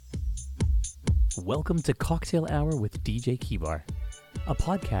Welcome to Cocktail Hour with DJ Keybar, a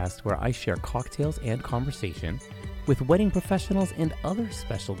podcast where I share cocktails and conversation with wedding professionals and other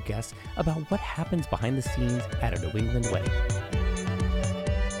special guests about what happens behind the scenes at a New England wedding.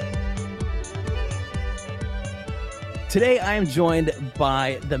 Today I am joined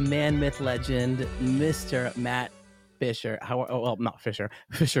by the man, myth, legend, Mr. Matt Fisher.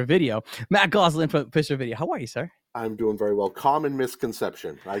 Fisher Video. Matt Goslin from Fisher Video. How are you, sir? I'm doing very well. Common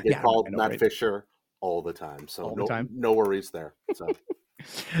misconception. I get called Matt Fisher all the time. So no worries there.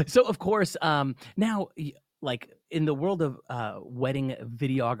 So of course, now, like in the world of wedding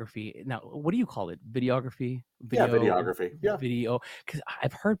videography, now, what do you call it? Videography? Videography. Yeah. Video. Because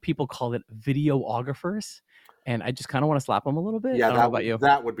I've heard people call it videographers. And I just kind of want to slap them a little bit. Yeah, I don't know about you.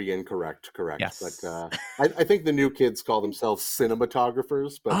 That would be incorrect. Correct. Yes. But I think the new kids call themselves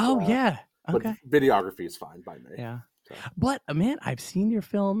cinematographers. But, yeah. Okay. But videography is fine by me. Yeah. So. But man, I've seen your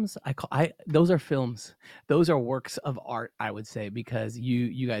films. Those are films. Those are works of art, I would say, because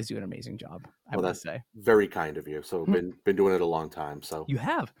you guys do an amazing job. I would say. Very kind of you. So been doing it a long time. So you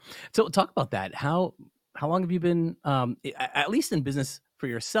have. So talk about that. How long have you been at least in business for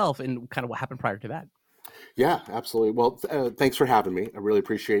yourself, and kind of what happened prior to that? Yeah, absolutely. Well, thanks for having me. I really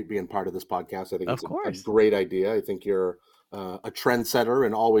appreciate being part of this podcast. I think it's a great idea. I think you're a trendsetter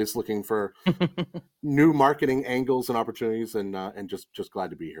and always looking for new marketing angles and opportunities, and just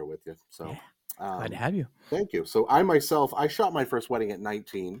glad to be here with you. So glad to have you. Thank you. So I shot my first wedding at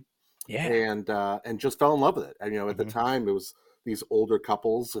 19. Yeah, and just fell in love with it. And at the time, it was these older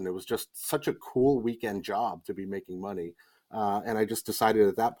couples, and it was just such a cool weekend job to be making money. And I just decided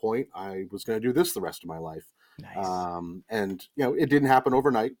at that point I was going to do this the rest of my life. Nice. And it didn't happen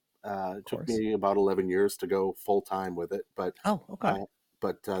overnight. It took me about 11 years to go full time with it. But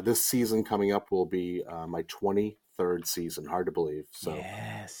this season coming up will be my 23rd season. Hard to believe. So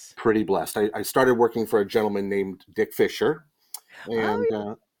pretty blessed. I started working for a gentleman named Dick Fisher, and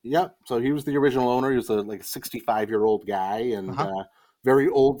so he was the original owner. He was a 65-year-old guy, and very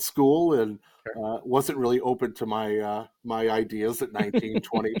old school, and wasn't really open to my ideas at 19,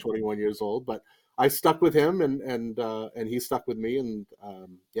 20, 21 years old. But I stuck with him, and he stuck with me, and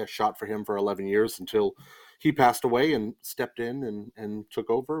shot for him for 11 years until he passed away and stepped in and took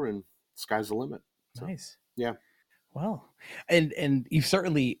over, and sky's the limit. So, nice. Yeah. Well, and you've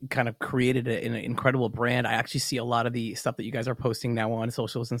certainly kind of created an incredible brand. I actually see a lot of the stuff that you guys are posting now on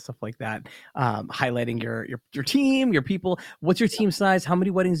socials and stuff like that, highlighting your team, your people. What's your team size? How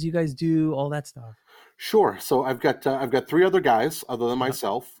many weddings do you guys do? All that stuff. Sure. So I've got 3 other guys other than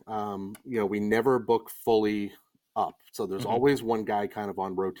myself. We never book fully up, so there's always one guy kind of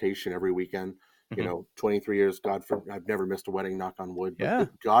on rotation every weekend. 23 years, I've never missed a wedding, knock on wood. But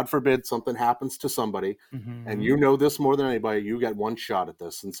God forbid something happens to somebody, and this more than anybody, you get one shot at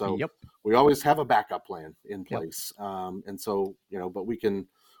this. And so we always have a backup plan in place. And so, but we can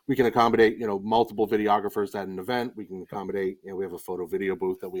accommodate, multiple videographers at an event. We can accommodate, we have a photo video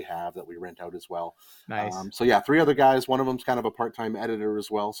booth that we rent out as well. Nice. 3 other guys. One of them's kind of a part-time editor as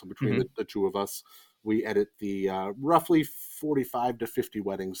well. So between the two of us, we edit the roughly 45 to 50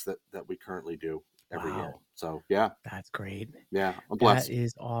 weddings that we currently do every year. So, yeah. That's great. Yeah, I'm blessed. That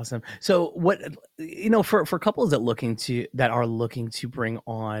is awesome. So what, for couples that are looking to bring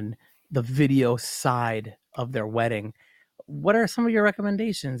on the video side of their wedding, what are some of your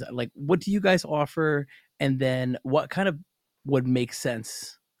recommendations? Like, what do you guys offer? And then what kind of would make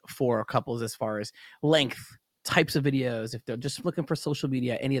sense for couples as far as length, types of videos, if they're just looking for social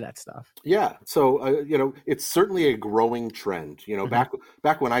media, any of that stuff? Yeah. So, it's certainly a growing trend.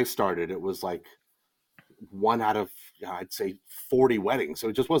 Back when I started, it was like 1 out of, I'd say 40 weddings. So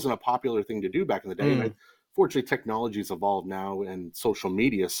it just wasn't a popular thing to do back in the day. And fortunately, technology's evolved now, and social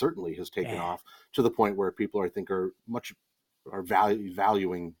media certainly has taken off to the point where people, I think, are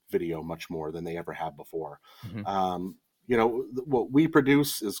valuing video much more than they ever have before. What we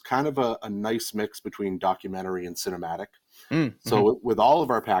produce is kind of a nice mix between documentary and cinematic. So with all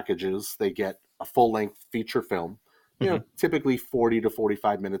of our packages, they get a full-length feature film, typically 40 to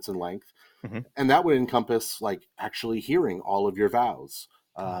 45 minutes in length. And that would encompass actually hearing all of your vows,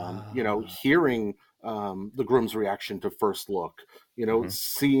 hearing the groom's reaction to first look,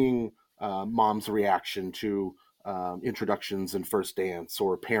 seeing mom's reaction to introductions and first dance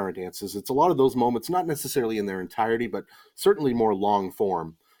or parent dances. It's a lot of those moments, not necessarily in their entirety, but certainly more long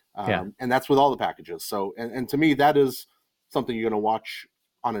form. And that's with all the packages. So, and to me, that is something you're going to watch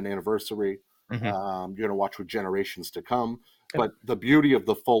on an anniversary. You're going to watch with generations to come. But the beauty of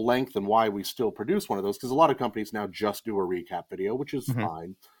the full length, and why we still produce one of those, because a lot of companies now just do a recap video, which is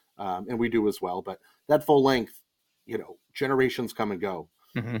fine. And we do as well. But that full length, generations come and go.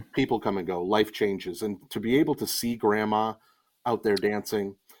 Mm-hmm. People come and go, life changes, and to be able to see grandma out there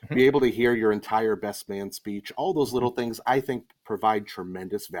dancing, Mm-hmm. be able to hear your entire best man speech, all those Mm-hmm. little things, I think provide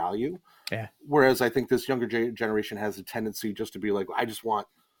tremendous value. Yeah. Whereas I think this younger generation has a tendency just to be like, I just want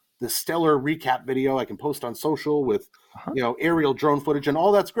this stellar recap video I can post on social with, Uh-huh. aerial drone footage, and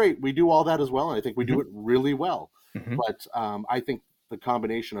all that's great. We do all that as well, and I think we do Mm-hmm. it really well. Mm-hmm. But I think the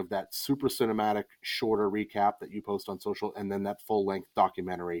combination of that super cinematic, shorter recap that you post on social, and then that full length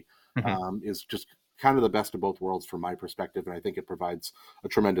documentary Mm-hmm. is just kind of the best of both worlds from my perspective, and I think it provides a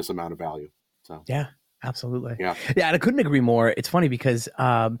tremendous amount of value. So Yeah, absolutely. yeah, Yeah, and I couldn't agree more. It's funny because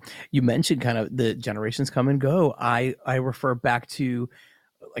you mentioned kind of the generations come and go. I refer back to,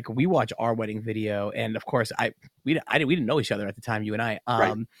 like, we watch our wedding video, and of course we didn't know each other at the time, you and I,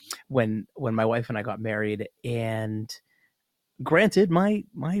 right, when my wife and I got married. And granted, my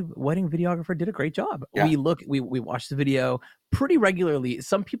wedding videographer did a great job. yeah, We watch the video pretty regularly.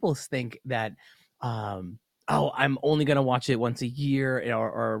 Some people think that oh, I'm only going to watch it once a year,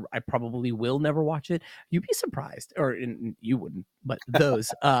 or I probably will never watch it. You'd be surprised, or you wouldn't, but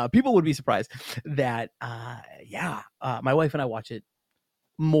those people would be surprised that yeah, my wife and I watch it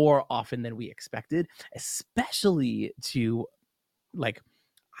more often than we expected, especially to, like,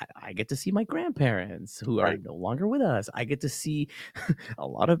 I get to see my grandparents who are right. no longer with us. I get to see a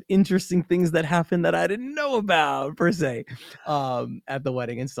lot of interesting things that happen that I didn't know about, per se, at the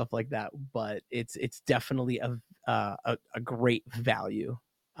wedding and stuff like that. But it's definitely a great value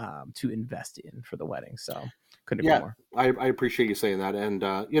to invest in for the wedding. So couldn't agree Yeah, more. I appreciate you saying that. And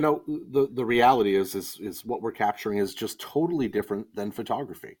the reality is what we're capturing is just totally different than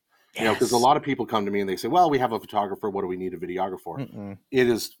photography. Because a Yes. lot of people come to me and they say, "Well, we have a photographer. What do we need a videographer for?" Mm-mm. It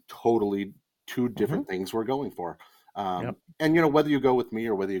is totally two Mm-hmm. different things we're going for. Yep. And whether you go with me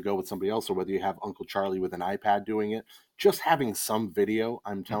or whether you go with somebody else or whether you have Uncle Charlie with an iPad doing it, just having some video,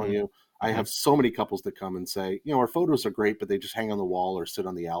 I'm telling Mm-hmm. you, I Mm-hmm. have so many couples that come and say, our photos are great, but they just hang on the wall or sit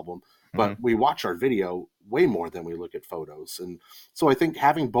on the album. Mm-hmm. But we watch our video way more than we look at photos. And so I think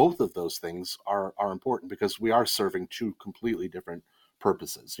having both of those things are important because we are serving two completely different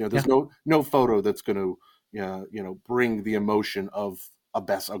purposes. Yeah. There's no photo that's going to bring the emotion of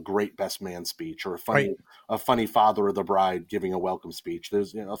a great best man speech or Right. a funny father of the bride giving a welcome speech.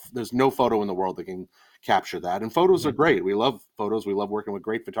 There's no photo in the world that can capture that. And photos are Mm-hmm. great. We love photos. We love working with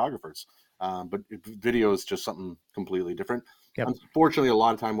great photographers. But video is just something completely different. Yep. Unfortunately, a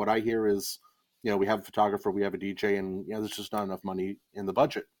lot of time what I hear is, we have a photographer, we have a DJ, and there's just not enough money in the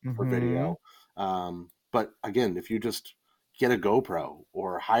budget for Mm-hmm. video. But again, if you just get a GoPro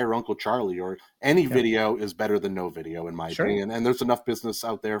or hire Uncle Charlie, or any Yep. video is better than no video, in my Sure. opinion. And there's enough business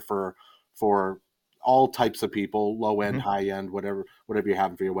out there for all types of people, low end, Mm-hmm. high end, whatever you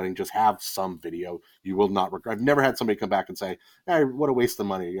have for your wedding. Just have some video. You will not regret. I've never had somebody come back and say, "Hey, what a waste of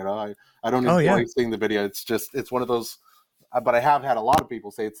money." I don't Oh yeah. enjoy seeing the video. It's one of those. But I have had a lot of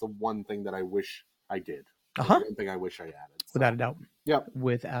people say it's the one thing that I wish I did. Uh It's the huh. one thing I wish I added. Without So, a doubt. yep,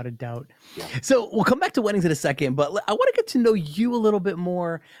 Without a doubt. yeah, So we'll come back to weddings in a second, but I want to get to know you a little bit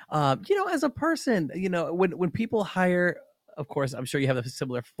more. As a person, when people hire, of course, I'm sure you have a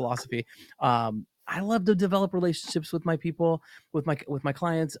similar philosophy. I love to develop relationships with my people, with my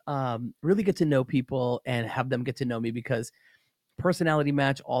clients. Really get to know people and have them get to know me, because personality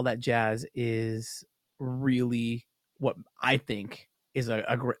match, all that jazz, is really what I think is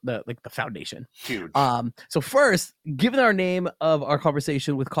the foundation. huge. So first, given our name of our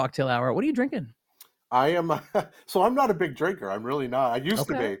conversation with Cocktail Hour, what are you drinking? I am so I'm not a big drinker. I'm really not. I used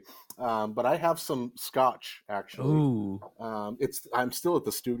to Okay. be, but I have some scotch actually. Ooh. I'm still at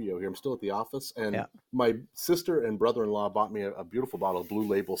the studio here. I'm still at the office, and Yeah. my sister and brother-in-law bought me a beautiful bottle of Blue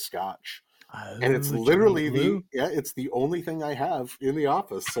Label Scotch, and it's Oh, Johnny literally Blue. it's the only thing I have in the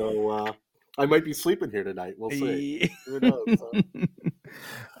office. So I might be sleeping here tonight. We'll see. Who knows?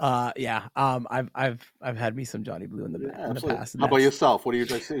 Yeah. I've had me some Johnny Blue in Yeah, the absolutely. past, and How about that's yourself? What do you?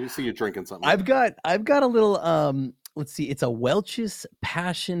 I see you drinking something. I've got a little let's see, it's a Welch's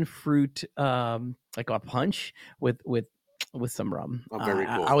passion fruit, like a punch with some rum. Oh, very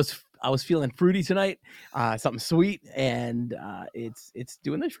I cool. was feeling fruity tonight, something sweet, and it's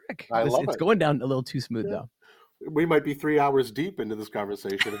doing the trick. I love It's it. going down a little too smooth Yeah. though. We might be 3 hours deep into this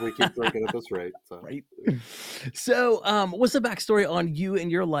conversation if we keep drinking at this rate. So, Right. So, what's the backstory on you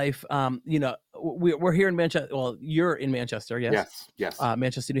and your life? We're here in Manchester. Well, you're in Manchester, yes, yes, yes,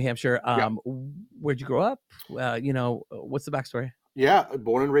 Manchester, New Hampshire. yeah, Where'd you grow up? What's the backstory? yeah.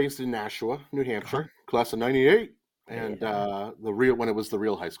 Born and raised in Nashua, New Uh-huh. Hampshire, class of '98, and Yeah. the real when it was the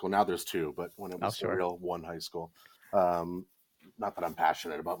real high school. Now there's two, but when it Oh, was the sure. real one high school. Um, Not that I'm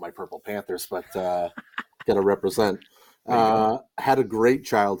passionate about my Purple Panthers, but got to represent. There you go. Had a great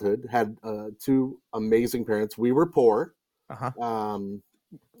childhood. Had two amazing parents. We were poor. Uh-huh. Um,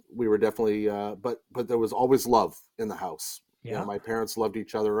 we were definitely, but there was always love in the house. You know, Yeah. my parents loved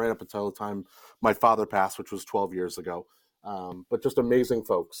each other right up until the time my father passed, which was 12 years ago. But just amazing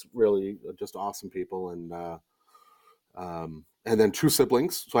folks, really, just awesome people, and then two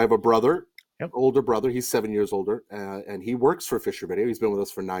siblings. So I have a brother, Yep. older brother. He's 7 years older, and he works for Fisher Video. He's been with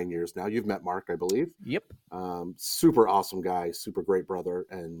us for 9 years now. You've met Mark, I believe. Yep. Super awesome guy, super great brother,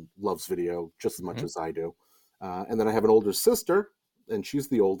 and loves video just as much Mm-hmm. as I do. And then I have an older sister, and she's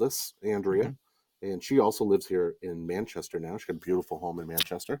the oldest, Andrea, Mm-hmm. and she also lives here in Manchester now. She's got a beautiful home in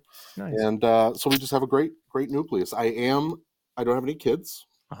Manchester, Nice. and so we just have a great nucleus. I don't have any kids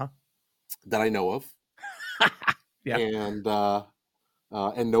Uh-huh. that I know of, Yeah.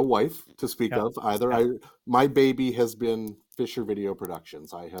 And no wife to speak Yep. of either. Yep. My baby has been Fisher Video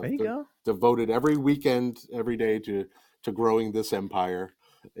Productions. I have There you go. devoted every weekend, every day to growing this empire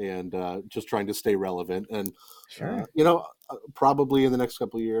and just trying to stay relevant. And Sure. probably in the next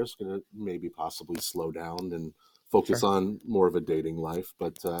couple of years, going to maybe possibly slow down and focus Sure. on more of a dating life.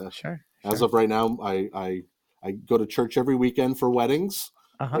 But Sure. as Sure. of right now, I go to church every weekend for weddings,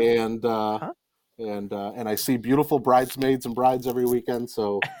 Uh-huh. and Uh-huh. and I see beautiful bridesmaids and brides every weekend.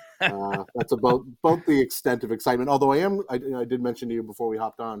 So that's about both the extent of excitement. Although I did mention to you before we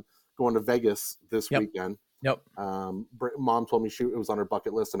hopped on, going to Vegas this Yep. weekend. Yep. Mom told me it was on her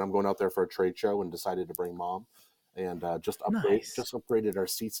bucket list, and I'm going out there for a trade show, and decided to bring Mom, and just Nice. upgraded our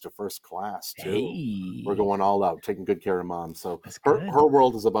seats to first class too. We're Hey. going all out, taking good care of Mom. So That's good. her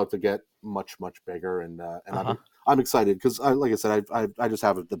world is about to get much bigger, and Uh-huh. I'm excited because like I said, I just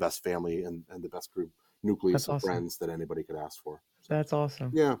have the best family and the best group nucleus That's of awesome. friends that anybody could ask for. So, That's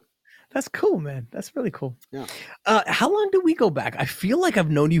awesome. yeah, That's cool, man. That's really cool. yeah. How long do we go back? I feel like I've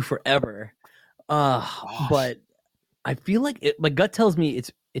known you forever. Gosh, But I feel like my gut tells me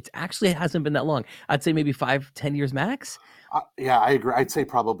it's actually it hasn't been that long. I'd say maybe 5-10 years max. yeah, I agree. I'd say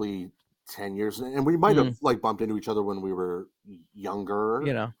probably 10 years, and we might have Mm, like bumped into each other when we were younger,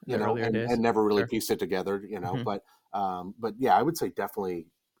 the earlier days. and never really Sure. pieced it together, Hmm. But yeah, I would say definitely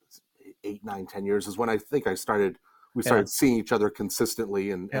 8, 9, 10 years is when I think we Yeah. started seeing each other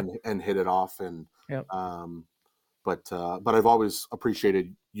consistently and Yep. and hit it off, and Yep. um, but I've always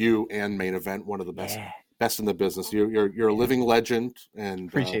appreciated you and Main Event, one of the Yeah. best in the business. You're a Yeah. living legend, and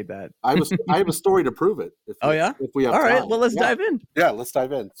Appreciate that. I have a story to prove it Oh yeah. if we have All right. time. Well, let's Yeah, dive in. yeah. Let's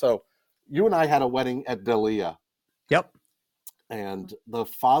dive in. So, you and I had a wedding at Delia, Yep. and the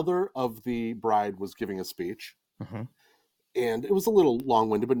father of the bride was giving a speech, Hmm. and it was a little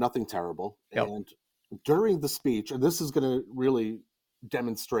long-winded, but nothing terrible. Yep. And during the speech, and this is going to really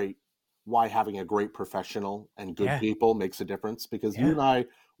demonstrate why having a great professional and good Yeah. people makes a difference, because you Yeah. and I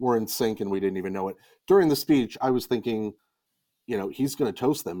were in sync and we didn't even know it. During the speech, I was thinking, he's going to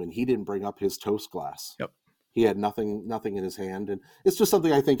toast them, and he didn't bring up his toast glass. Yep. He had nothing in his hand, and it's just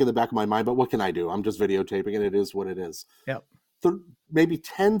something I think in the back of my mind. But what can I do? I'm just videotaping, and it is what it is. Yep. Maybe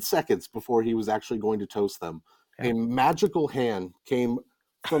 10 seconds before he was actually going to toast them, a Yep. magical hand came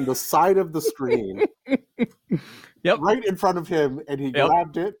from the side of the screen Yep. right in front of him, and he Yep.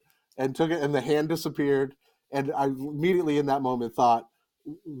 grabbed it and took it, and the hand disappeared. And I immediately in that moment thought,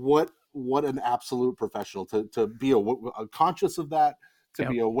 what an absolute professional to be conscious of that, to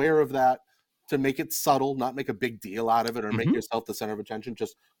Yep. be aware of that, to make it subtle, not make a big deal out of it or make Hmm. yourself the center of attention.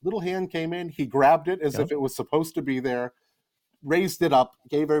 Just little hand came in, he grabbed it as Yep. if it was supposed to be there, raised it up,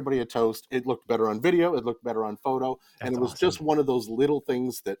 gave everybody a toast. It looked better on video, it looked better on photo, and That's it was awesome. just one of those little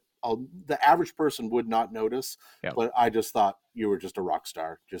things that the average person would not notice. Yep. But I just thought you were just a rock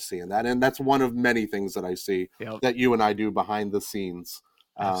star, just seeing that, and that's one of many things that I see Yep. that you and I do behind the scenes.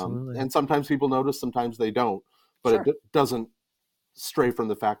 Absolutely. And sometimes people notice, sometimes they don't, but Sure. it doesn't stray from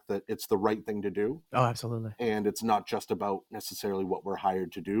the fact that it's the right thing to do, Oh, absolutely. and it's not just about necessarily what we're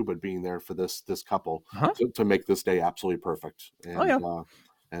hired to do, but being there for this couple Huh? to make this day absolutely perfect. Oh yeah.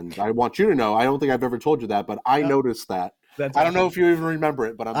 And I want you to know, I don't think I've ever told you that, but I noticed that. That's I don't know awesome. if you even remember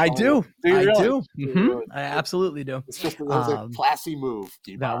it, but I'm I telling you. do. Do you I really? do. Do you Hmm. really? I absolutely do. It's just that was a classy move.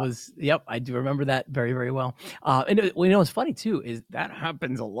 That was, yep, I do remember that very, very well. And what's funny too is that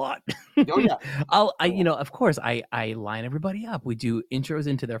happens a lot. Oh yeah. Of course, I line everybody up. We do intros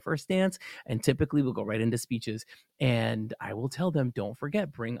into their first dance, and typically we'll go right into speeches. And I will tell them, don't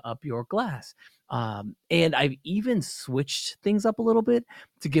forget, bring up your glass. And I've even switched things up a little bit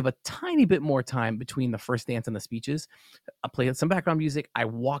to give a tiny bit more time between the first dance and the speeches. I play some background music. I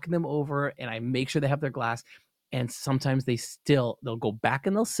walk them over, and I make sure they have their glass. And sometimes they'll go back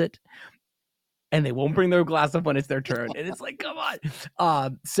and they'll sit, and they won't bring their glass up when it's their turn. And it's like, come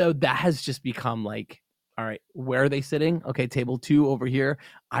on. So that has just become like all right, where are they sitting? Okay, table 2 over here.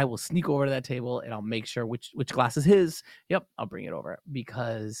 I will sneak over to that table and I'll make sure which glass is his. Yep, I'll bring it over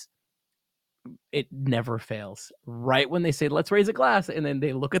because it never fails. Right when they say, let's raise a glass, and then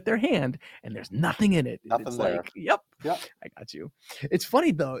they look at their hand and there's nothing in it. Nothing It's there. like, yep, Yeah. I got you. It's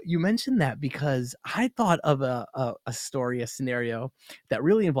funny though, you mentioned that because I thought of a story, a scenario that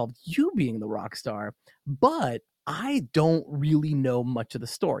really involved you being the rock star, but I don't really know much of the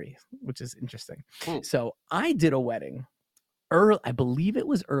story, which is interesting. So I did a wedding I believe it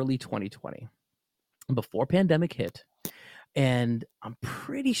was early 2020, before pandemic hit. And I'm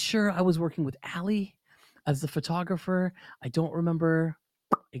pretty sure I was working with Allie as the photographer. I don't remember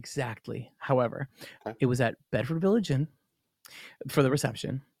exactly. However, it was at Bedford Village Inn for the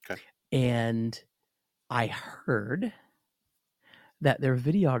reception. And I heard that their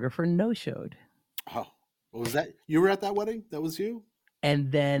videographer no-showed. Oh, what was that? You were at that wedding? That was you?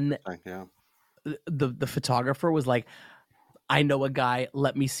 And then the photographer was like, I know a guy,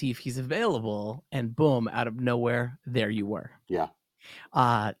 let me see if he's available. And boom, out of nowhere, there you were. Yeah.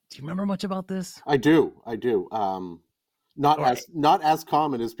 Do you remember much about this? I do. Not as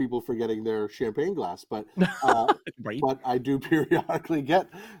common as people forgetting their champagne glass, but right. But I do periodically get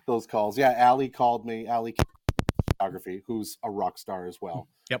those calls. Yeah, Allie called me. Allie Photography, who's a rock star as well.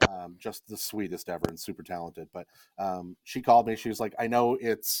 Yep. Just the sweetest ever and super talented. But she called me. She was like, I know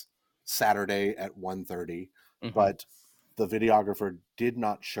it's Saturday at 1:30, but the videographer did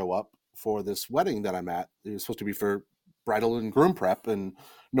not show up for this wedding that I'm at. It was supposed to be for bridal and groom prep and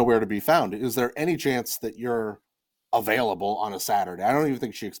nowhere to be found. Is there any chance that you're available on a Saturday? I don't even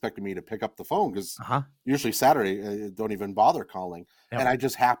think she expected me to pick up the phone because usually Saturday don't even bother calling. And I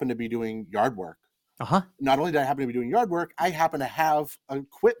just happened to be doing yard work. Not only did I happen to be doing yard work, I happen to have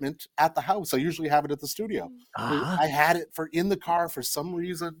equipment at the house. I usually have it at the studio. I had it in the car for some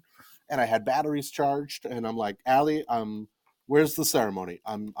reason, and I had batteries charged. And I'm like, Allie, where's the ceremony?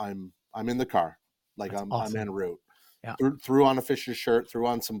 I'm in the car, like I'm en route. Yeah. Threw on a Fisher's shirt, threw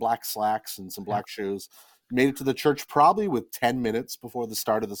on some black slacks and some black shoes. Made it to the church probably with 10 minutes before the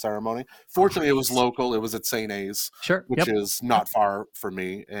start of the ceremony. Fortunately, it was local. It was at St. A's, which is not far from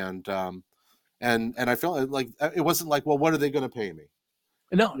me. And I felt like it wasn't like, well, what are they going to pay me?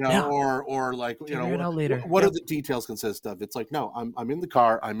 No, or like, figure it out later. What do the details consist of? It's like, no, I'm in the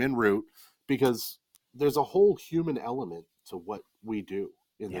car, I'm en route, because there's a whole human element to what we do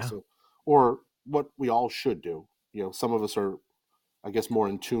in this, or what we all should do. Some of us are, I guess, more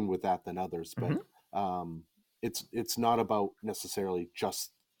in tune with that than others, but it's not about necessarily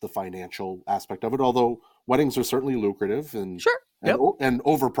just the financial aspect of it, although weddings are certainly lucrative and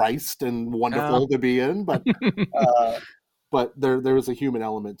overpriced and wonderful to be in, but there is a human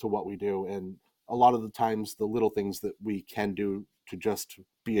element to what we do, and a lot of the times the little things that we can do to just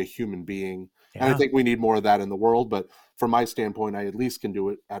be a human being, and I think we need more of that in the world. But from my standpoint, I at least can do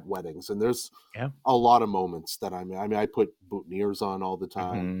it at weddings, and there's a lot of moments that I put boutonnieres on all the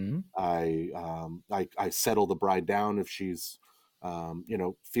time. I settle the bride down if she's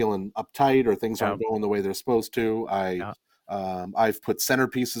feeling uptight or things aren't going the way they're supposed to. I've put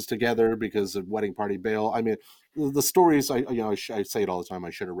centerpieces together because of Wedding Party Bail. I mean, the stories, I say it all the time. I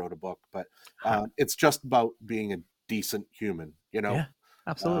should have wrote a book, but it's just about being a decent human, Yeah,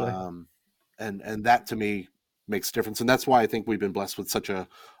 absolutely. And that to me makes a difference. And that's why I think we've been blessed with such a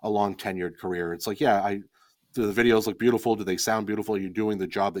long tenured career. It's like, do the videos look beautiful? Do they sound beautiful? Are you doing the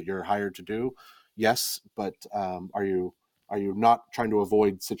job that you're hired to do? Yes. But are you not trying to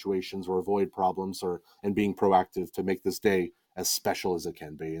avoid situations or avoid problems and being proactive to make this day as special as it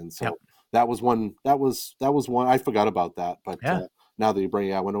can be? And so that was one. I forgot about that, but now that you bring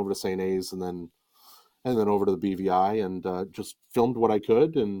it, I went over to St. A's and then over to the BVI and just filmed what I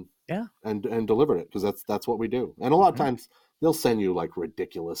could and delivered it, because that's what we do. And a lot of times they'll send you like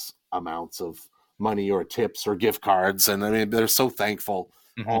ridiculous amounts of money or tips or gift cards, and I mean they're so thankful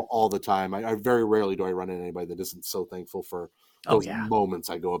all the time. I very rarely do I run into anybody that isn't so thankful for those moments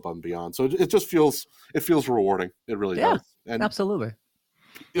I go above and beyond. So it just feels rewarding. It really does. And absolutely.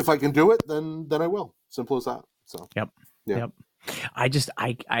 If I can do it, then I will. Simple as that. So Yep.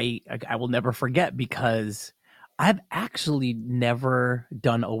 I will never forget, because I've actually never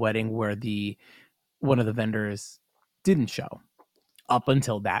done a wedding where one of the vendors didn't show up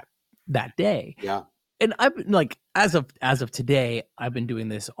until that day. Yeah. And I've been like, as of today, I've been doing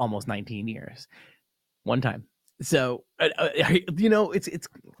this almost 19 years. One time. So, it's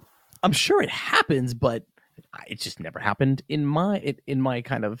I'm sure it happens, but it just never happened in my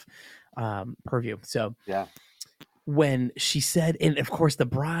kind of purview. So when she said, and of course the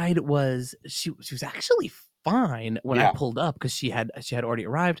bride was, she was actually fine when I pulled up, because she had already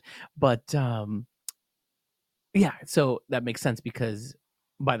arrived, but Yeah, so that makes sense because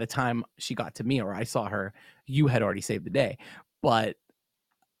by the time she got to me or I saw her, you had already saved the day. But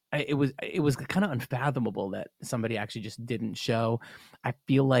it was kind of unfathomable that somebody actually just didn't show. I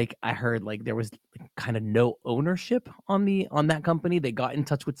feel like I heard like there was kind of no ownership on that company. They got in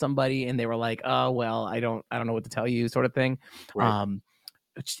touch with somebody and they were like, "Oh well, I don't know what to tell you," sort of thing. Right. Um,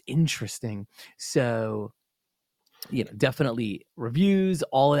 it's interesting. So definitely reviews,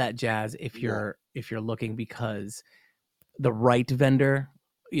 all of that jazz. Yeah. If you're looking because the right vendor,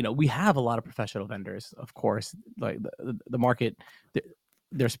 we have a lot of professional vendors, of course, like the market.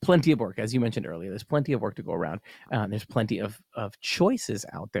 There's plenty of work, as you mentioned earlier. There's plenty of work to go around. There's plenty of choices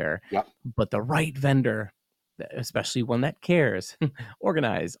out there, Yep. but the right vendor, especially one that cares,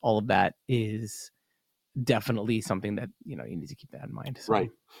 organize all of that is definitely something that you need to keep that in mind. So,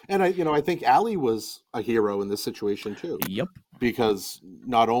 Right. And I think Allie was a hero in this situation too, yep, because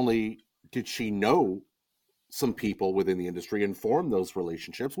not only did she know some people within the industry and form those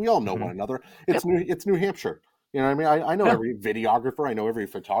relationships. We all know hmm one another. yep, It's New Hampshire. You know what I mean? I know yeah, every videographer. I know every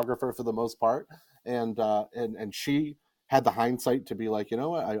photographer for the most part. And she had the hindsight to be like, you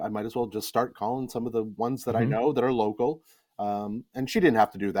know what, I might as well just start calling some of the ones that I hmm know that are local. And she didn't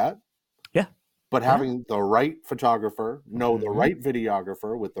have to do that. yeah, But yeah, having the right photographer, know the hmm right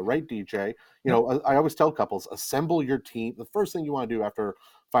videographer with the right DJ, yep, I always tell couples, assemble your team. The first thing you want to do after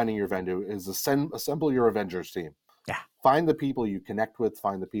finding your venue is assemble your Avengers team. yeah, Find the people you connect with,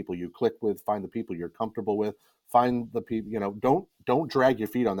 find the people you click with, find the people you're comfortable with, find the people, don't drag your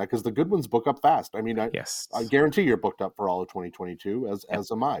feet on that, because the good ones book up fast. I mean, I yes, guarantee you're booked up for all of 2022, yep,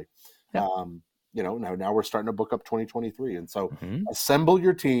 as am I. yep, Now we're starting to book up 2023. And so hmm assemble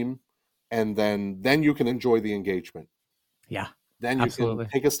your team, and then you can enjoy the engagement. yeah, Then you can absolutely.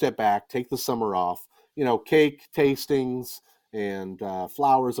 take a step back, take the summer off. Cake tastings and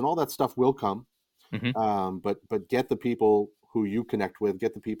flowers and all that stuff will come. hmm But get the people who you connect with,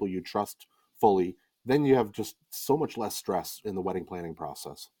 get the people you trust fully. Then you have just so much less stress in the wedding planning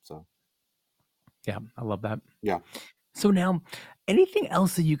process. So Yeah, I love that. yeah, So now, anything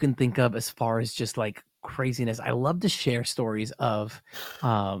else that you can think of as far as just like craziness? I love to share stories of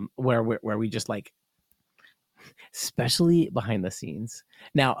where we just like, especially behind the scenes.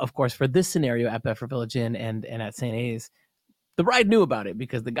 Now, of course, for this scenario at Bedford Village Inn and at St. A's, the bride knew about it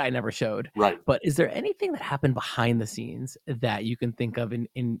because the guy never showed. right. But is there anything that happened behind the scenes that you can think of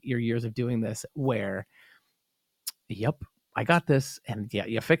in your years of doing this where, yep, I got this, and yeah,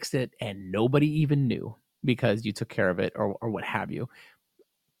 you fixed it, and nobody even knew because you took care of it or what have you?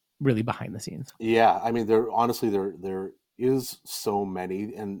 Really behind the scenes. Yeah, I mean, there is so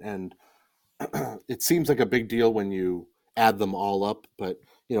many, and it seems like a big deal when you add them all up. But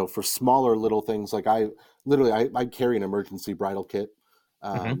for smaller little things, like I carry an emergency bridal kit,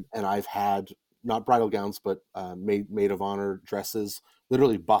 Mhm. and I've had not bridal gowns, but maid of honor dresses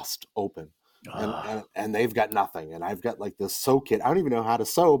literally bust open, and, Ugh. and and they've got nothing, and I've got like this sew kit. I don't even know how to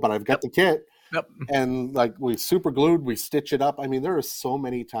sew, but I've got Yep, the kit, yep. and like we super glued, we stitch it up. I mean, there are so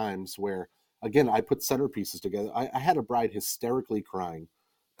many times where, again, I put centerpieces together. I had a bride hysterically crying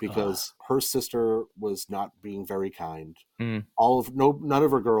Ugh. because her sister was not being very kind. Mm, None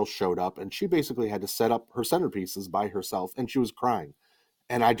of her girls showed up, and she basically had to set up her centerpieces by herself, and she was crying.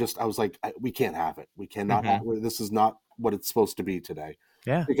 And I was like, we can't have it. We cannot have mhm. this. Is not what it's supposed to be today,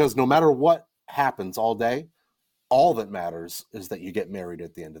 Yeah, because no matter what happens all day, all that matters is that you get married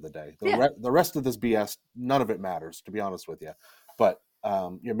at the end of the day. yeah, The rest of this BS, none of it matters, to be honest with you. But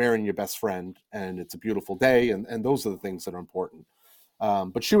you're marrying your best friend, and it's a beautiful day, and those are the things that are important.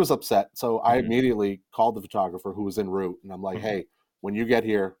 But she was upset, so I mhm, immediately called the photographer who was en route, and I'm like, mhm. "Hey, when you get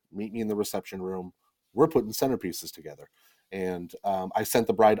here, meet me in the reception room. We're putting centerpieces together." And I sent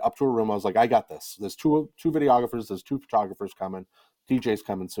the bride up to her room. I was like, "I got this. There's two videographers. There's two photographers coming. DJ's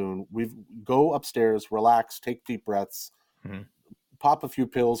coming soon. We go upstairs, relax, take deep breaths, Mhm. pop a few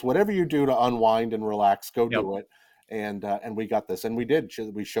pills, whatever you do to unwind and relax, go Yep. do it." And we got this, and we did.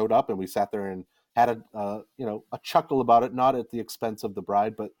 We showed up, and we sat there and had a chuckle about it, not at the expense of the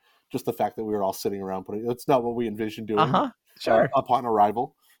bride, but just the fact that we were all sitting around putting. It's not what we envisioned doing Uh-huh. Sure. upon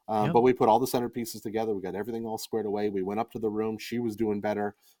arrival. Yep. But we put all the centerpieces together. We got everything all squared away. We went up to the room. She was doing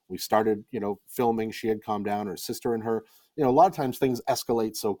better. We started, filming. She had calmed down. Her sister and her, a lot of times things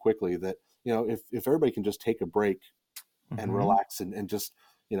escalate so quickly that, if everybody can just take a break and Mhm. relax and just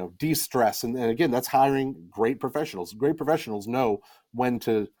de-stress, and again, that's hiring great professionals know when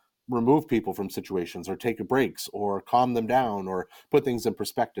to remove people from situations or take breaks or calm them down or put things in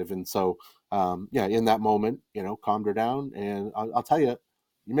perspective. And so yeah, in that moment, calmed her down, and I'll tell you,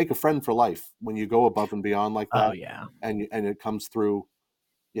 you make a friend for life when you go above and beyond like Oh, that, yeah. and it comes through,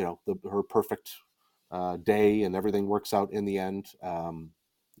 her perfect day and everything works out in the end,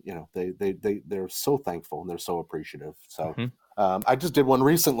 they're so thankful and they're so appreciative. So I just did one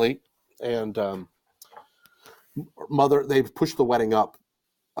recently, and they pushed the wedding up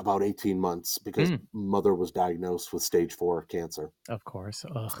about 18 months because mother was diagnosed with stage 4 cancer. Of course.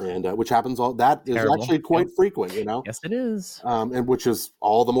 And which happens that is Terrible. actually quite frequent, Yes, it is. and which is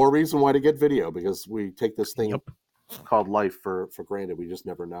all the more reason why to get video, because we take this thing called life for granted. We just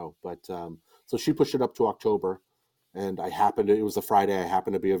never know. But so she pushed it up to October, and it was a Friday. I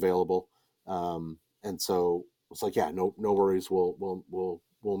happened to be available, and so it's like, yeah, no worries. We'll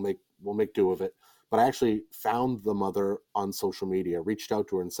make do of it. But I actually found the mother on social media, reached out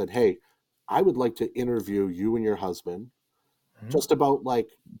to her and said, hey, I would like to interview you and your husband just about like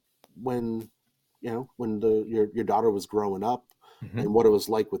when your daughter was growing up and what it was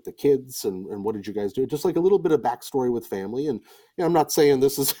like with the kids, and what did you guys do? Just like a little bit of backstory with family. And I'm not saying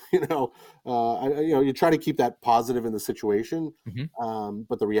this is, you try to keep that positive in the situation.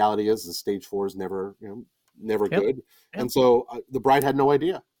 But the reality is the stage 4 is never good. And so the bride had no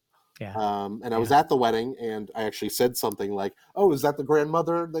idea. Yeah. And I was at the wedding, and I actually said something like, "Oh, is that the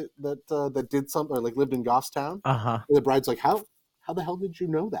grandmother that did something, or like lived in Goffstown?" And the bride's like, "How the hell did you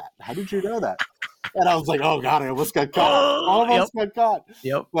know that? How did you know that?" And I was like, "Oh God, I almost got caught. Got caught."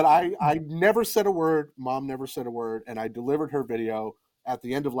 Yep. But I never said a word. Mom never said a word, and I delivered her video at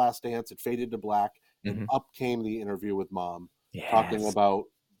the end of Last Dance. It faded to black, and up came the interview with Mom, talking about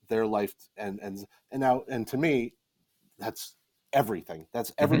their life, and to me, that's everything.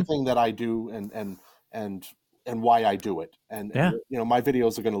 That's everything that I do, and why I do it. And my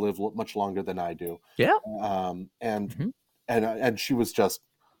videos are going to live much longer than I do. Yeah. And she was just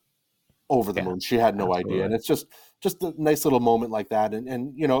over the moon. She had no idea. And it's just a nice little moment like that.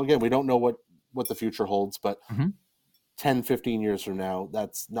 And again, we don't know what the future holds, but 10, 15 years from now,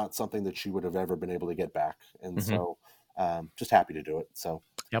 that's not something that she would have ever been able to get back. And so just happy to do it. So,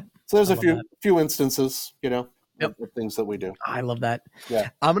 so there's a few instances, of things that we do. I love that. Yeah.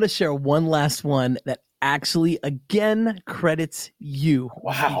 I'm going to share one last one that actually, again, credits you.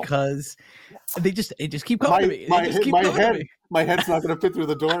 Wow. Because they just keep coming to me. My head's not going to fit through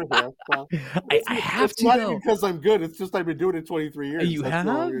the door here. So. I have to, not even because I'm good. It's just I've been doing it 23 years. You have,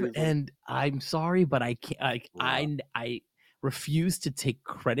 and I'm sorry, but I can't. I refuse to take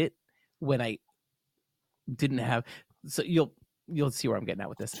credit when I didn't have. So you'll see where I'm getting at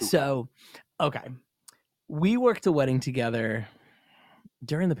with this. So, okay, we worked a wedding together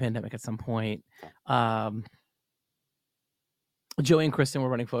during the pandemic at some point. Joey and Kristen were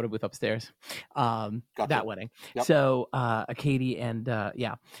running photo booth upstairs. That wedding. Yep. So Katie and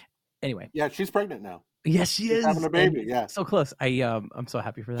Anyway. Yeah, she's pregnant now. Yes, she's is having a baby. Yeah, so close. I'm so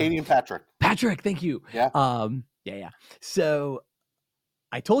happy for that. Katie and Patrick. Patrick, thank you. Yeah. Yeah. So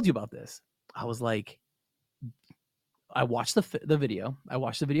I told you about this. I was like, I watched the video. I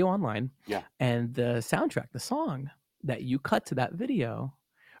watched the video online. Yeah. And the soundtrack, the song that you cut to that video,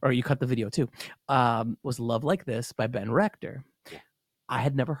 or you cut the video too, was "Love Like This" by Ben Rector. Yeah. I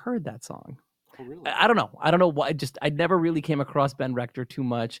had never heard that song. Oh, really? I don't know why. I never really came across Ben Rector too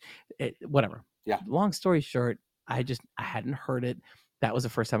much. Whatever. Yeah. Long story short, I hadn't heard it. That was the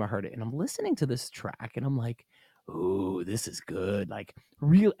first time I heard it, and I'm listening to this track, and I'm like, "Ooh, this is good! Like,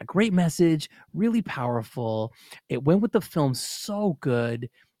 a great message, really powerful. It went with the film so good."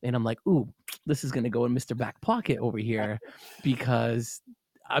 And I'm like, "Ooh, this is gonna go in Mr. Back Pocket over here," because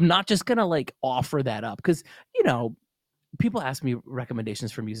I'm not just gonna like offer that up, because people ask me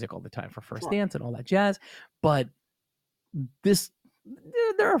recommendations for music all the time for First Dance and all that jazz, but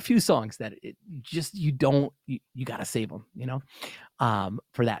there are a few songs that you gotta save them,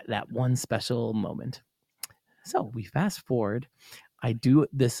 for that one special moment. So we fast forward. I do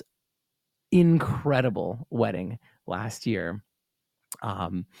this incredible wedding last year.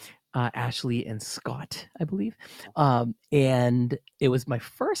 Ashley and Scott, I believe. And it was my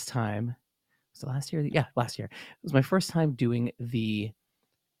first time. So last year? Yeah, last year. It was my first time doing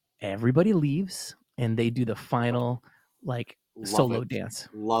everybody leaves and they do the final solo dance.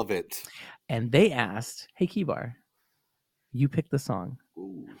 Love it. And they asked, "Hey, Kibar, you pick the song."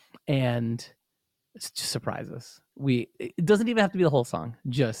 Ooh. And it's just surprise us. It doesn't even have to be the whole song.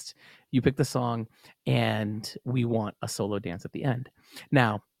 Just you pick the song and we want a solo dance at the end.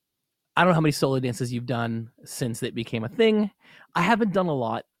 Now, I don't know how many solo dances you've done since it became a thing. I haven't done a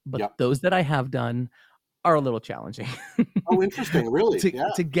lot, but those that I have done are a little challenging. Oh, interesting! Really?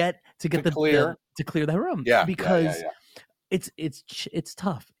 to get clear the room. Yeah, because it's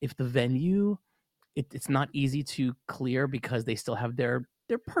tough if the venue. It's not easy to clear because they still have their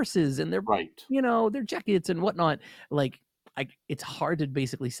purses and their their jackets and whatnot. It's hard to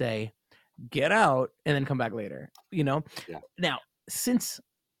basically say, get out and then come back later, you know? Yeah. Now, since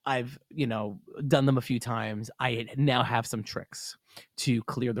I've, done them a few times, I now have some tricks to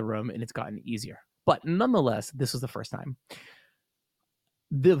clear the room and it's gotten easier. But nonetheless, this was the first time.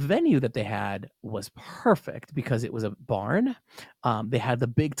 The venue that they had was perfect because it was a barn. They had the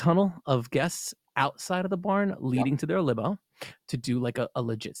big tunnel of guests outside of the barn Yep. leading to their limo to do like a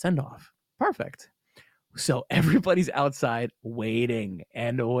legit send off. Perfect. So everybody's outside waiting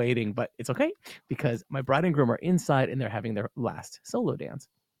and waiting, but it's okay because my bride and groom are inside and they're having their last solo dance.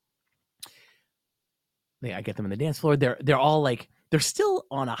 I get them in the dance floor. They're all like, they're still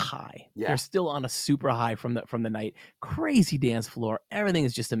on a high. Yeah. They're still on a super high from the night. Crazy dance floor. Everything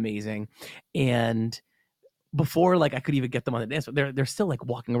is just amazing. And before like I could even get them on the dance floor, they're still like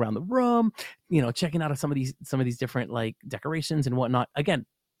walking around the room, checking out some of these different like decorations and whatnot. Again,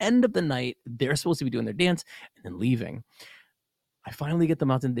 end of the night, they're supposed to be doing their dance and then leaving. I finally get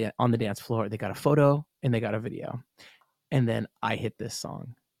them out on the dance floor. They got a photo and they got a video. And then I hit this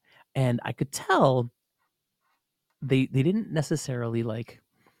song. And I could tell they didn't necessarily like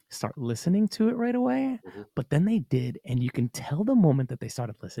start listening to it right away, but then they did, and you can tell the moment that they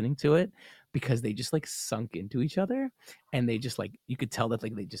started listening to it because they just like sunk into each other, and they just like you could tell that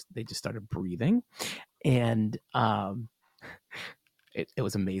like they just started breathing, and it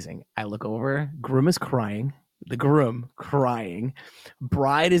was amazing. I look over, groom is crying. The groom crying,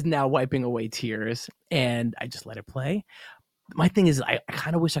 bride is now wiping away tears, and I just let it play. My thing is, I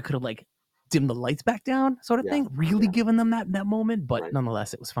kind of wish I could have like dim the lights back down sort of thing, really giving them that moment, but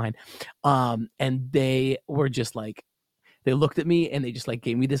nonetheless it was fine. And they were just like, they looked at me and they just like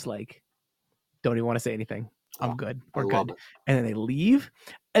gave me this like, don't even want to say anything, I'm good, we're good. And then they leave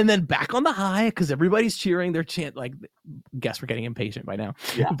and then back on the high because everybody's cheering, their chant, like, guess we're getting impatient by now,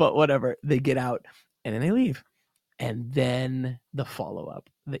 but whatever, they get out and then they leave. And then the follow-up,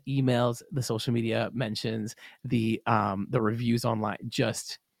 the emails, the social media mentions, the reviews online,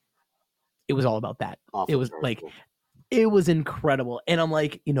 just it was all about that. It was like, it was incredible. And I'm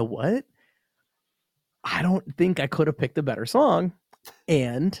like, you know what? I don't think I could have picked a better song.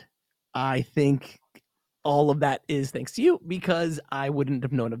 And I think all of that is thanks to you because I wouldn't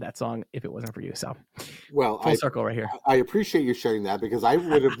have known of that song if it wasn't for you. So, well, full circle right here. I appreciate you sharing that because I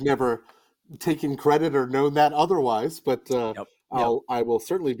would have never taken credit or known that otherwise. But I will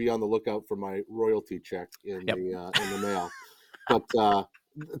certainly be on the lookout for my royalty check in the mail. But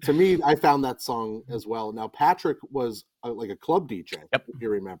to me, I found that song as well. Now, Patrick was like a club DJ, if you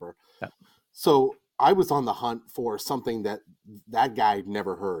remember. So I was on the hunt for something that guy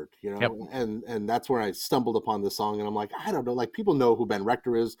never heard, and that's where I stumbled upon this song. And I'm like, I don't know, like people know who Ben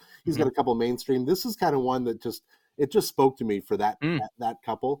Rector is. He's got a couple mainstream. This is kind of one that just spoke to me for that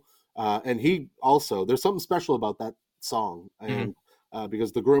couple. And he also, there's something special about that song. And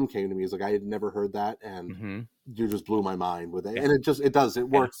because the groom came to me, he's like, I had never heard that. And you just blew my mind with it. And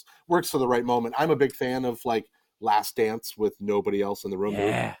it works for the right moment. I'm a big fan of like Last Dance with nobody else in the room.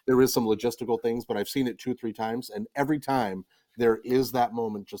 There is some logistical things, but I've seen it 2-3 times. And every time there is that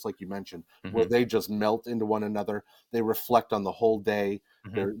moment, just like you mentioned, where they just melt into one another. They reflect on the whole day.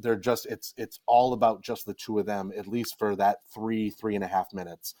 They're just, it's all about just the two of them, at least for that 3.5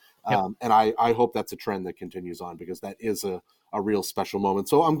 minutes. And I hope that's a trend that continues on because that is a real special moment.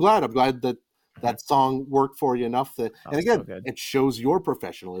 So I'm glad that that song worked for you enough that, and again, it shows your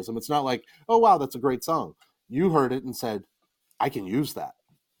professionalism. It's not like, oh, wow, that's a great song. You heard it and said, I can use that.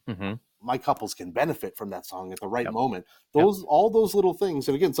 My couples can benefit from that song at the right moment. All those little things.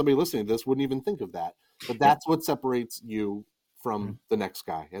 And again, somebody listening to this wouldn't even think of that, but that's what separates you from the next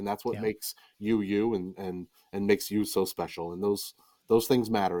guy. And that's what makes you and makes you so special. And those things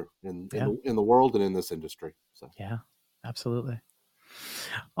matter in the world and in this industry. So yeah, absolutely.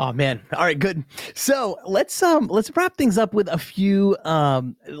 Oh man. All right, good. So let's wrap things up with a few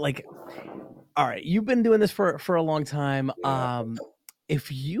all right, you've been doing this for a long time.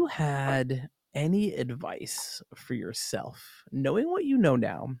 If you had any advice for yourself, knowing what you know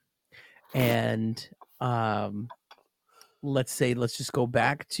now, and let's just go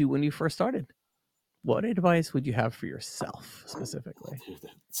back to when you first started. What advice would you have for yourself specifically? Dude,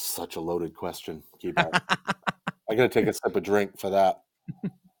 that's such a loaded question. Keep up. I got to take a sip of drink for that.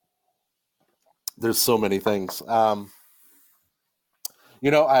 There's so many things.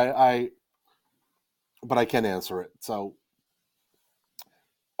 But I can answer it. So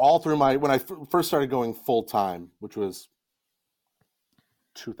all through when I first started going full time, which was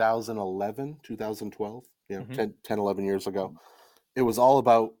 2011, 2012, 10, 11 years ago, it was all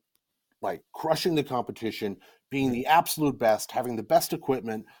about like crushing the competition, being the absolute best, having the best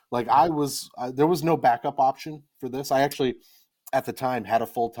equipment. Like there was no backup option for this. at the time had a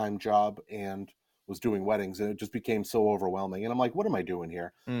full-time job and was doing weddings, and it just became so overwhelming. And I'm like, what am I doing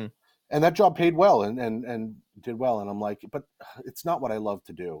here? Mm. And that job paid well and did well. And I'm like, but it's not what I love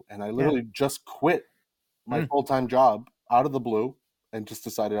to do. And I Yeah. literally just quit my Mm. full-time job out of the blue and just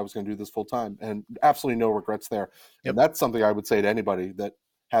decided I was going to do this full time, and absolutely no regrets there. And Yep. that's something I would say to anybody that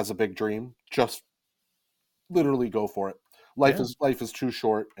has a big dream: just literally go for it. Yeah. Life is too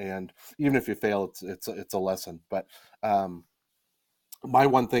short, and even if you fail, it's a lesson. But um, my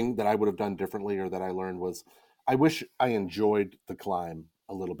one thing that I would have done differently, or that I learned, was I wish I enjoyed the climb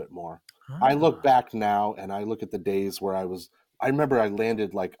a little bit more. I look Ah. back now and I look at the days where I remember I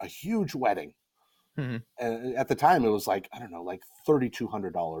landed like a huge wedding. Mhm. And at the time, it was like, I don't know, like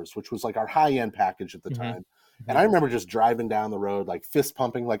 $3,200, which was like our high end package at the Mhm. time. And Mhm. I remember just driving down the road, like fist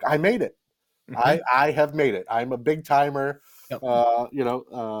pumping, like I made it. Mhm. I have made it. I'm a big timer, Yep. you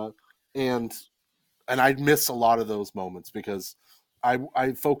know, and I miss a lot of those moments because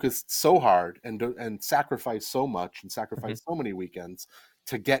I focused so hard and sacrificed so much and Mhm. sacrificed so many weekends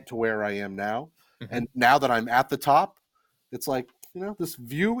to get to where I am now. Mhm. And now that I'm at the top, it's like, this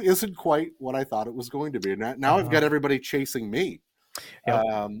view isn't quite what I thought it was going to be. Now I've got Ah. everybody chasing me. Yep.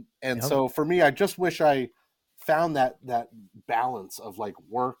 And Yep. so for me, I just wish I found that balance of like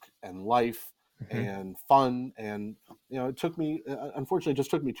work and life Mhm. and fun. And it took me, unfortunately, it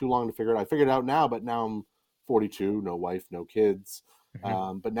just took me too long to figure it out. I figured it out now, but now I'm 42, no wife, no kids.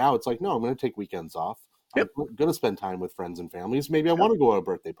 Mhm. But now it's like, no, I'm going to take weekends off. I'm Yep. going to spend time with friends and families. Maybe I Yep. want to go to a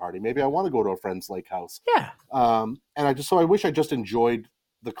birthday party. Maybe I want to go to a friend's lake house. Yeah. And I wish I just enjoyed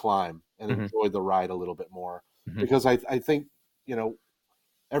the climb and Mhm. enjoyed the ride a little bit more, Mhm. because I think,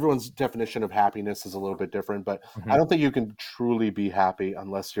 everyone's definition of happiness is a little bit different, but I Mhm. don't think you can truly be happy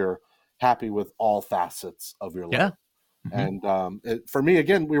unless you're happy with all facets of your life. Yeah. Mhm. And for me,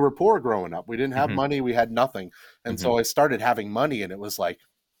 again, we were poor growing up. We didn't have Mhm. money. We had nothing. And Mhm. so I started having money, and it was like,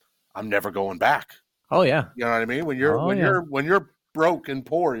 I'm never going back. Oh, yeah. You know what I mean? When you're Oh, when yeah. you're when you're broke and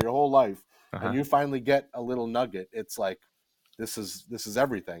poor your whole life, and Uh-huh. you finally get a little nugget, it's like, this is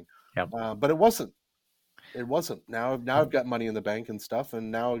everything. Yep. But it wasn't. It wasn't. Now Yep. I've got money in the bank and stuff, and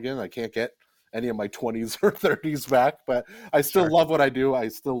now again I can't get any of my 20s or 30s back, but I still Sure. love what I do. I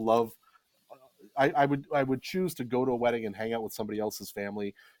still love. I would choose to go to a wedding and hang out with somebody else's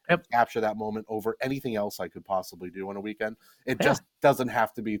family and Yep. capture that moment over anything else I could possibly do on a weekend. It Yeah. just doesn't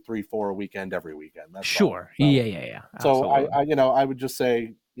have to be 3, 4 a weekend every weekend. That's all. Sure. So Yeah, yeah, yeah. so Absolutely. I would just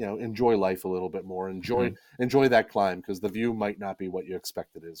say, enjoy life a little bit more. Enjoy Mhm. enjoy that climb, because the view might not be what you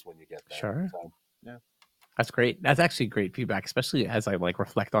expect it is when you get there. Sure. So yeah. That's great. That's actually great feedback, especially as I like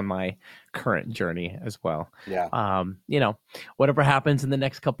reflect on my current journey as well. Yeah. You know, whatever happens in the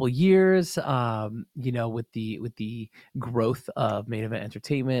next couple of years, with the growth of Main Event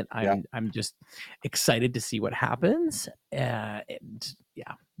Entertainment, Yeah. I'm just excited to see what happens. And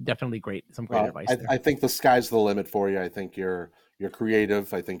yeah, definitely great. Some great Well, advice I, there. I think the sky's the limit for you. I think you're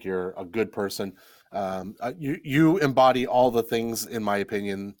creative. I think you're a good person. You embody all the things, in my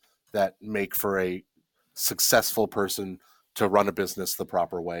opinion, that make for a successful person to run a business the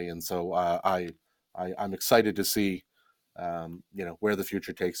proper way. And so I'm excited to see where the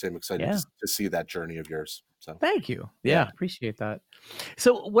future takes him. Excited Yeah. to see that journey of yours. So Thank you. yeah, Yeah, appreciate that.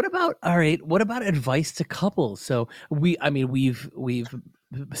 So what about advice to couples? So we've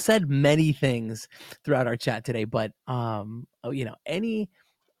said many things throughout our chat today, but any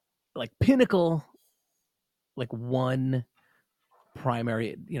like pinnacle, like one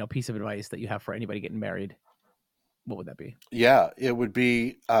primary, piece of advice that you have for anybody getting married, what would that be? yeah, it would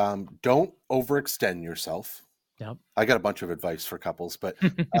be, don't overextend yourself. Yep. I got a bunch of advice for couples, but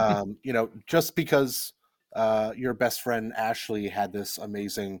just because your best friend Ashley had this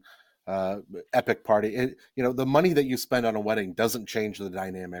amazing, uh, epic party, the money that you spend on a wedding doesn't change the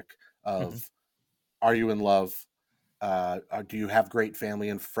dynamic Mhm. of, are you in love? Do you have great family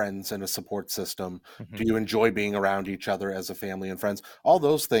and friends and a support system? Do Mhm. you enjoy being around each other as a family and friends? All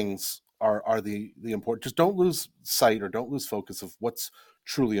those things are the important. Just don't lose sight or don't lose focus of what's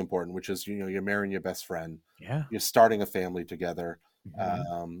truly important, which is, you're marrying your best friend, Yeah. you're starting a family together, Mhm.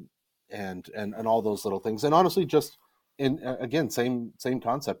 um, and all those little things. And honestly, just in again, same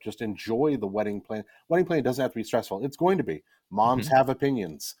concept. Just enjoy the wedding plan. Wedding plan doesn't have to be stressful. It's going to be. Moms Mhm. have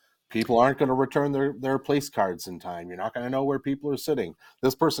opinions. People aren't going to return their place cards in time. You're not going to know where people are sitting.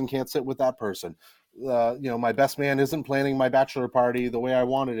 This person can't sit with that person. My best man isn't planning my bachelor party the way I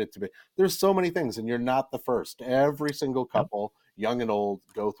wanted it to be. There's so many things, and you're not the first. Every single Yep. couple, young and old,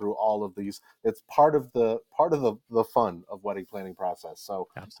 go through all of these. It's part of the fun of wedding planning process. So,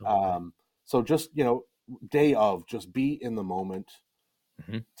 Absolutely. um, so just day of, just be in the moment,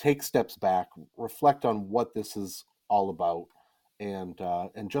 Mhm. take steps back, reflect on what this is all about, and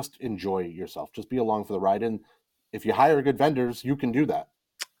just enjoy yourself. Just be along for the ride. And if you hire good vendors, you can do that.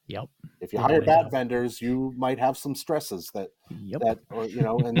 Yep. If you hire bad vendors, you might have some stresses or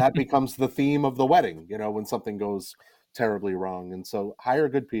and that becomes the theme of the wedding, when something goes terribly wrong. And so hire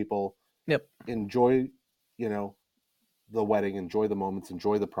good people. Yep. Enjoy, the wedding, enjoy the moments,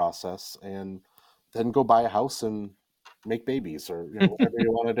 enjoy the process, and then go buy a house and make babies or whatever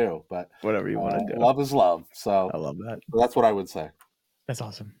you want to do. But whatever you want to do. Love is love. So I love that. That's what I would say. That's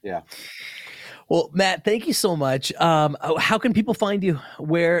awesome. Yeah. Well, Matt, thank you so much. How can people find you?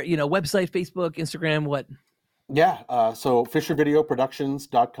 Where, website, Facebook, Instagram, what? Yeah. So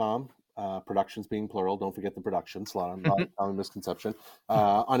FisherVideoProductions.com. Productions being plural. Don't forget the productions. A lot of misconception.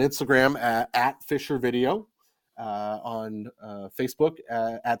 On Instagram at Fisher Video. On Facebook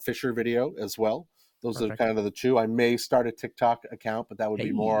at Fisher Video as well. Those Perfect. Are kind of the two. I may start a TikTok account, but that would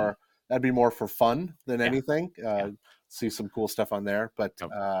be more. That'd be more for fun than anything. See some cool stuff on there. But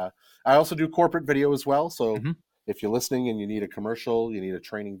I also do corporate video as well. So if you're listening and you need a commercial, you need a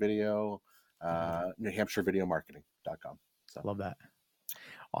training video, NewHampshireVideoMarketing.com. So. Love that.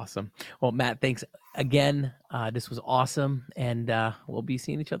 Awesome. Well, Matt, thanks again. This was awesome, and we'll be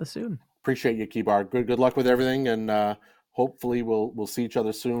seeing each other soon. Appreciate you, Kibar. Good luck with everything, and hopefully we'll see each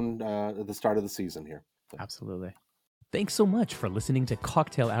other soon at the start of the season here. So. Absolutely. Thanks so much for listening to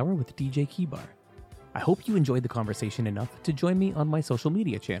Cocktail Hour with DJ Kibar. I hope you enjoyed the conversation enough to join me on my social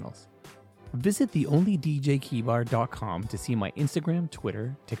media channels. Visit theonlydjkibar.com to see my Instagram,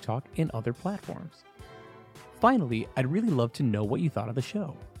 Twitter, TikTok, and other platforms. Finally, I'd really love to know what you thought of the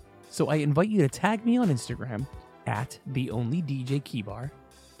show. So I invite you to tag me on Instagram at theonlydjkibar,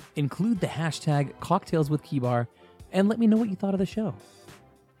 include the hashtag cocktailswithkibar, and let me know what you thought of the show.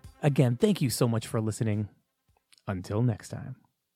 Again, thank you so much for listening. Until next time.